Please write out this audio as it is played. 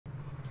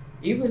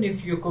Even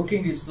if your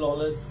cooking is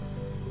flawless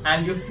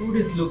and your food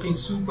is looking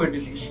super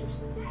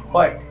delicious,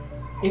 but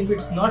if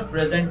it's not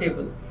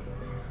presentable,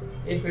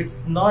 if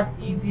it's not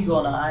easy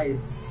on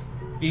eyes,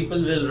 people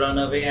will run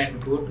away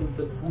and go to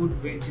the food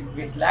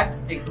which lacks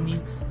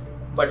techniques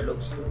but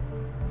looks good.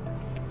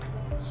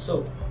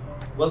 So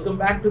welcome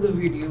back to the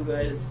video,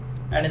 guys,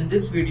 and in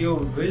this video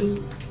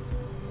we'll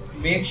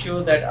make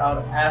sure that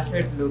our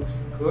asset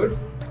looks good,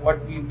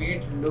 what we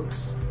made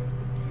looks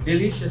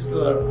delicious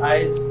to our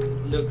eyes,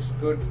 looks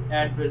good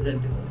and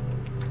presentable.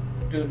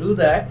 To do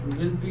that,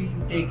 we'll be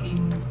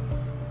taking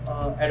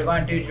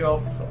advantage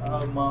of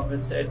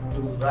Marmoset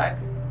Toolbag.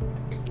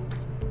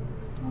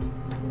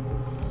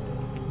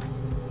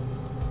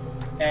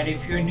 And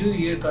if you're new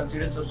here,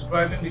 consider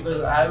subscribing,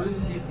 because I will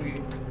be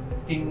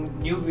creating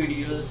new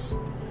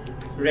videos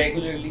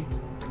regularly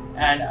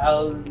and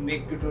I'll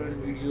make tutorial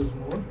videos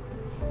more.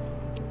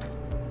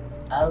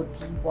 I'll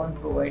keep on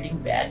providing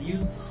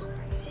values.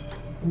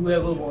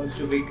 Whoever wants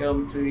to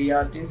become 3D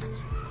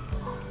artist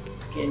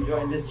can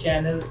join this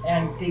channel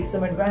and take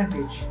some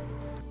advantage.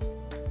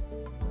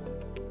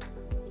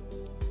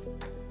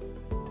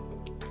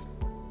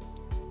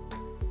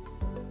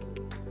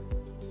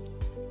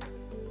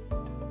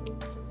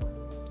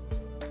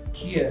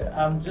 Here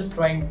I'm just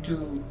trying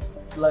to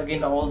plug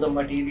in all the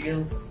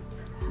materials,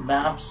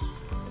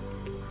 maps,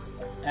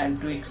 and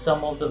tweak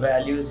some of the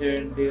values here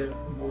and there,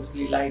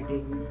 mostly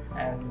lighting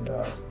and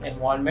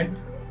environment,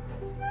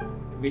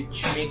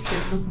 which makes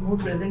it look more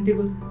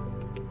presentable,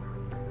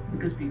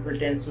 because people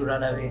tends to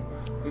run away.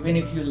 Even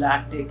if you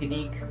lack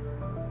technique,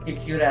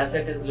 if your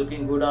asset is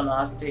looking good on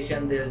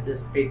ArtStation, they'll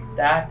just pick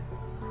that.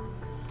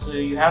 So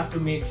you have to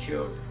make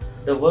sure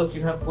the work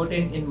you have put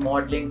in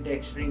modeling,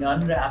 texturing,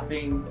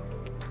 unwrapping,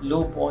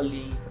 low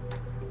poly,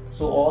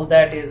 so all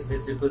that is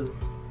visible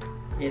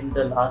in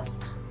the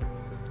last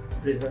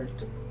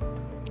result,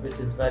 which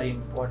is very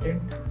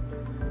important.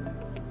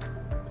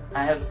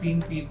 I have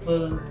seen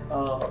people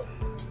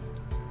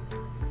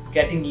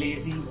getting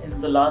lazy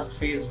in the last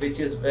phase, which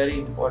is very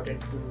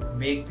important to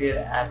make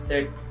their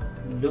asset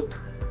look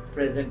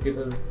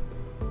presentable,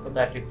 so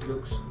that it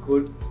looks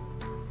good.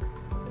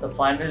 The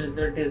final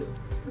result is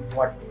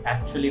what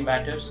actually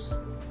matters.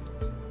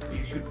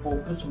 You should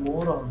focus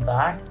more on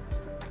that.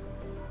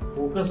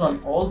 Focus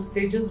on all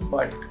stages,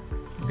 but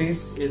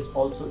this is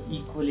also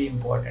equally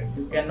important.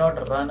 You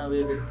cannot run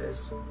away with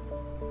this.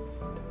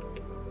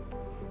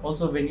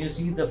 Also, when you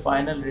see the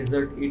final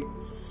result,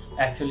 it's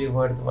actually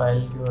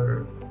worthwhile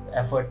your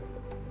effort.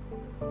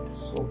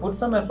 So put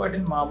some effort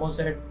in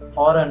Marmoset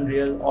or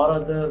Unreal or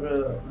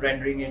other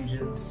rendering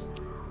engines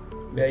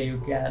where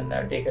you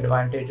can take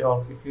advantage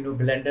of. If you know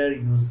Blender,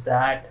 use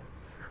that.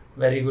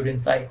 Very good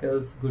in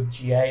cycles, good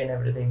GI and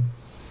everything.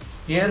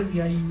 Here we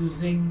are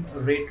using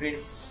ray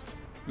trace.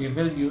 We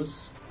will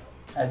use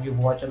as you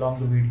watch along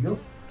the video,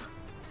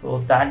 so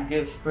that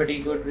gives pretty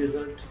good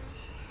result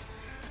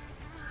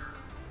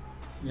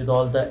with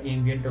all the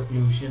ambient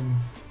occlusion,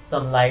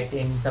 some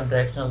lighting, some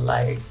directional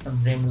light,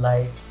 some rim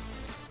light.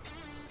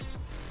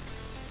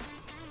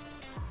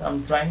 So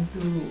I'm trying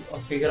to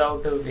figure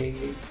out a way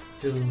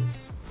to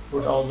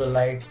put all the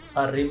lights,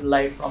 a rim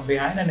light from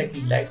behind and a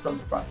key light from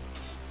the front.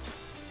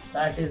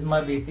 That is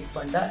my basic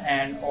funda,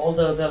 and all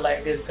the other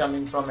light is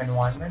coming from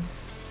environment.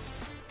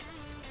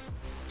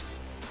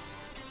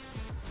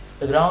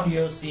 The ground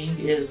you're seeing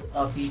is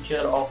a feature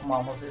of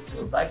Marmoset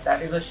Toolbag,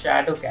 that is a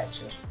shadow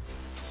catcher.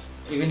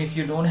 Even if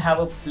you don't have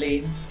a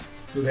plane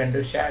to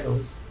render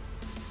shadows,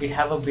 we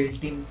have a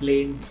built-in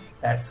plane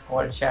that's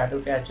called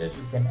shadow catcher.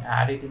 You can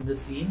add it in the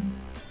scene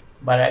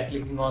by right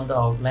clicking on the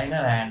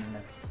outliner and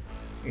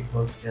it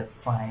works just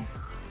fine.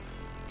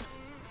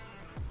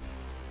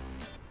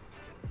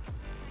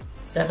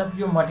 Set up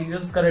your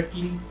materials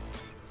correctly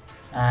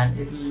and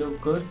it will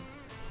look good.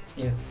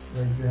 If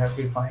you have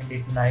defined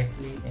it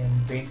nicely in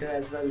Painter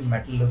as well,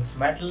 metal looks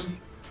metal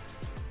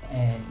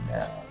and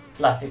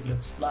plastic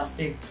looks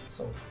plastic.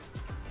 So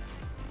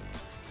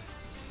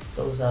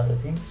those are the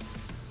things.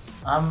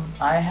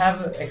 I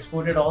have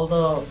exported all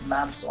the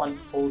maps on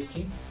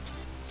 4K,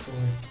 so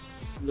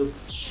it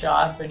looks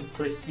sharp and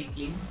crispy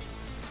clean,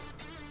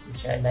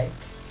 which I like.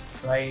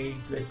 Try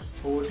to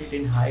export it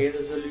in higher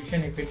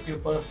resolution if it's your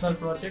personal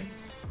project.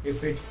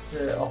 If it's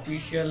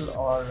official,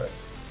 or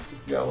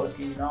if you are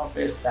working in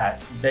office,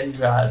 then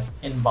you are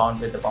inbound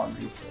with the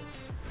boundaries, so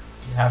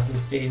you have to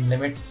stay in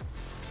limit.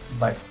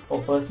 But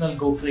for personal,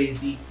 go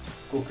crazy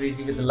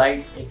with the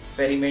light,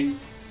 experiment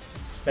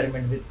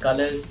with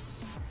colors,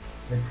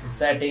 with the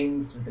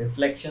settings, with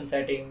reflection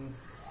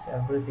settings,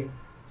 everything.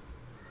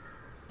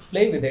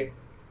 Play with it,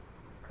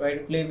 try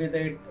to play with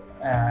it,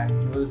 and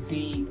you will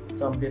see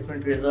some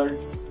different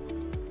results,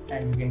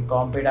 and you can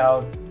comp it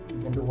out. You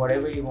can do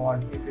whatever you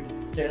want if it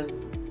is still,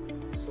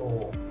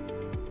 so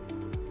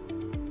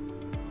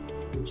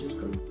which is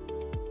good.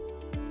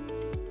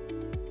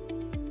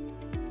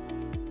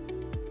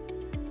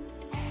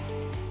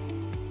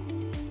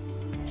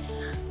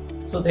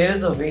 So there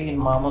is a way in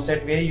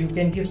Marmoset where you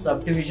can give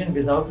subdivision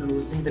without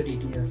losing the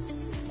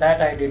details.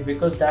 That I did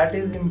because that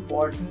is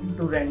important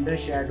to render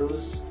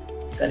shadows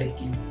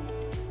correctly.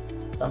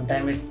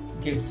 Sometimes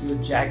it gives you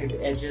jagged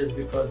edges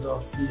because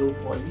of low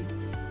poly.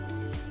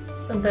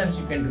 Sometimes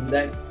you can do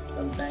that,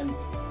 sometimes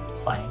it's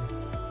fine.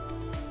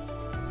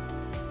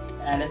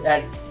 And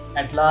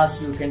at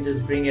last you can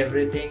just bring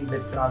everything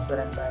with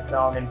transparent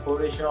background in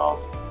Photoshop.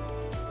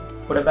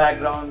 Put a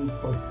background,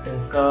 put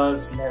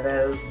curves,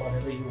 levels,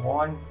 whatever you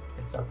want.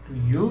 It's up to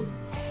you.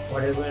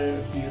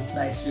 Whatever feels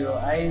nice to your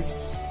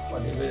eyes,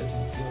 whatever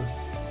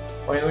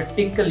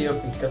tickle your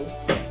pickle,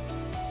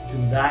 do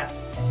that,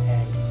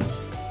 and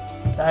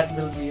that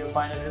will be your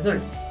final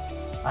result.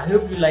 I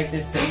hope you like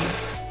this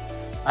series.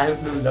 I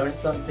hope you learned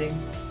something.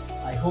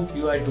 I hope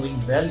you are doing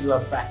well, you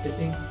are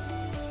practicing,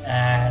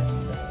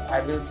 and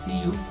I will see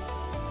you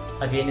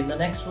again in the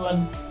next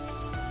one.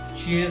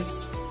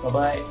 Cheers, bye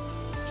bye.